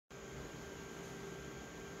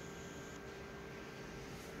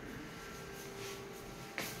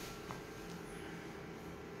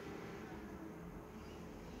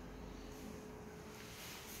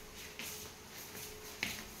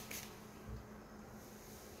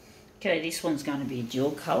Okay, this one's going to be a dual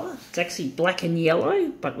colour. It's actually black and yellow,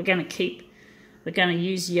 but we're going to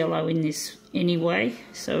use yellow in this anyway.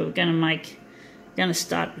 So we're going to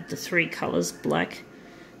start with the three colours, black.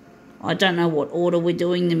 I don't know what order we're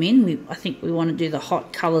doing them in. I think we want to do the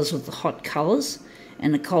hot colours with the hot colours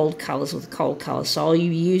and the cold colours with the cold colours. So I'll be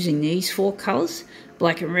using these four colours: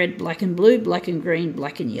 black and red, black and blue, black and green,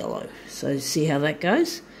 black and yellow. So see how that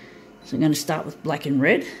goes. So I'm going to start with black and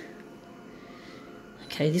red.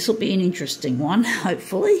 Okay, this will be an interesting one,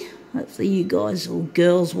 hopefully. Hopefully you guys or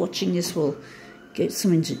girls watching this will get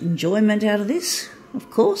some enjoyment out of this,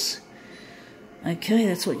 of course. Okay,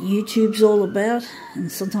 that's what YouTube's all about.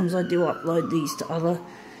 And sometimes I do upload these to other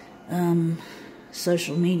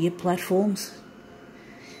social media platforms.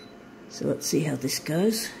 So let's see how this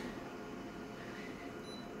goes.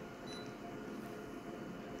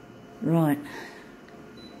 Right.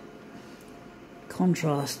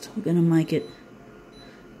 Contrast. We're going to make it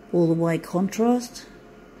all the way contrast.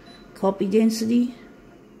 Copy density.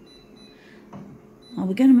 Are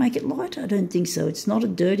we going to make it light? I don't think so. It's not a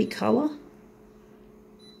dirty colour.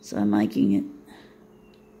 So I'm making it,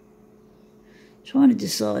 trying to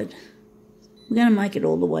decide. We're going to make it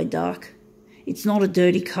all the way dark. It's not a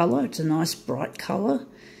dirty colour. It's a nice bright colour.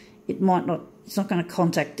 It's not going to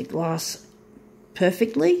contact the glass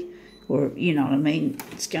perfectly, or you know what I mean.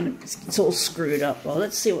 It's all screwed up. Well,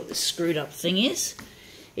 let's see what the screwed up thing is.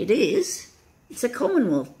 It's a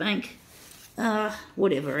Commonwealth Bank,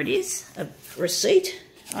 whatever it is, a receipt.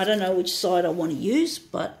 I don't know which side I want to use,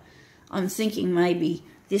 but I'm thinking maybe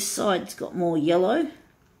this side's got more yellow,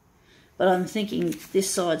 but I'm thinking this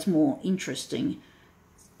side's more interesting.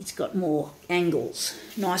 It's got more angles,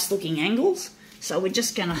 nice looking angles. So we're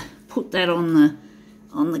just going to put that on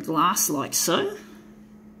the glass like so.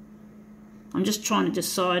 I'm just trying to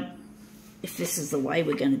decide if this is the way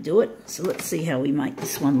we're going to do it. So let's see how we make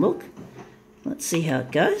this one look. Let's see how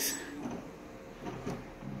it goes.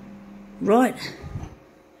 Right.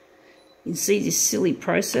 You can see this silly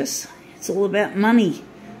process. It's all about money.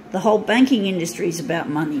 The whole banking industry is about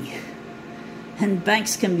money. And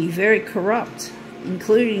banks can be very corrupt,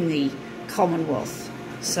 including the Commonwealth.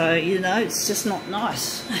 So, you know, it's just not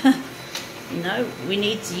nice. You know, we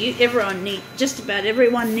need to use, just about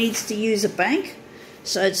everyone needs to use a bank.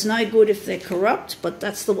 So it's no good if they're corrupt, but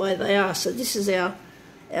that's the way they are. So this is our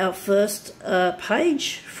first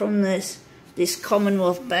page from this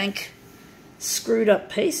Commonwealth Bank screwed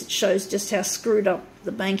up piece. It shows just how screwed up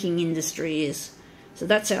the banking industry is. So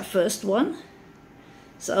that's our first one.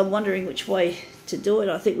 So I'm wondering which way to do it.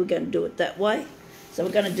 I think we're going to do it that way. So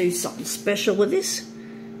we're going to do something special with this.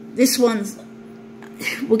 This one's,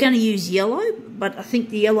 we're going to use yellow, but I think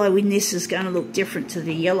the yellow in this is going to look different to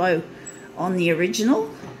the yellow on the original.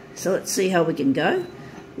 So let's see how we can go.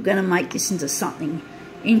 We're going to make this into something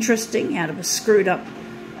interesting out of a screwed up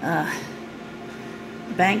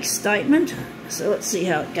bank statement. So let's see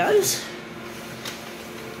how it goes.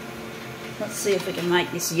 Let's see if we can make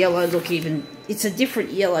this yellow look even. It's a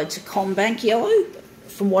different yellow to Combank yellow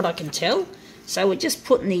from what I can tell. So we're just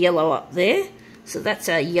putting the yellow up there. So that's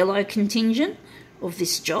our yellow contingent of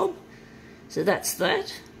this job. So that's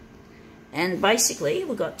that. And basically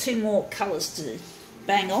we've got two more colours to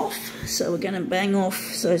bang off. So we're going to bang off,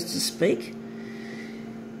 so to speak.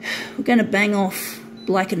 We're going to bang off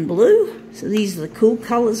black and blue. So these are the cool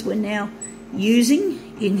colours we're now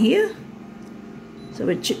using in here. So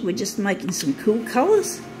we're just making some cool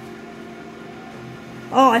colours.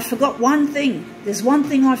 Oh, I forgot one thing. There's one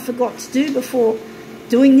thing I forgot to do before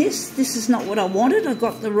doing this. This is not what I wanted. I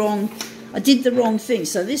did the wrong thing.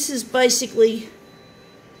 So this is basically...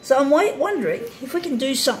 So I'm wondering if we can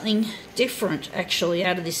do something different actually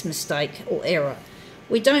out of this mistake or error.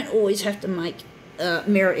 We don't always have to make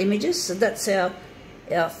mirror images. So that's our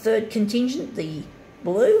third contingent, the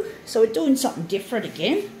blue. So we're doing something different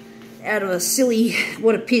again out of a silly,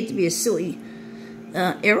 what appeared to be a silly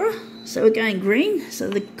error. So we're going green. So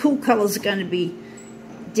the cool colours are going to be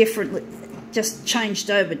differently, just changed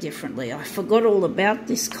over differently. I forgot all about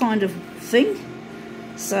this kind of thing.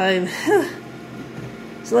 So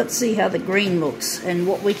let's see how the green looks and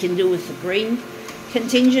what we can do with the green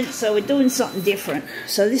contingent. So we're doing something different.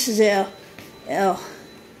 So this is our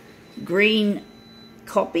green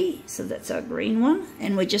copy. So that's our green one.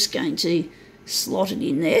 And we're just going to slot it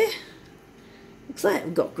in there. Looks like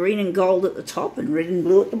we've got green and gold at the top and red and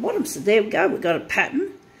blue at the bottom. So there we go. We've got a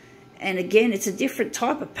pattern. And again, it's a different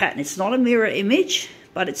type of pattern. It's not a mirror image,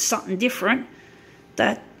 but it's something different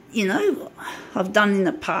that, you know, I've done in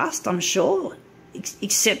the past, I'm sure.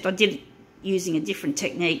 Except I did it using a different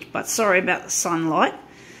technique. But sorry about the sunlight.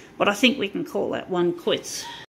 But I think we can call that one quits.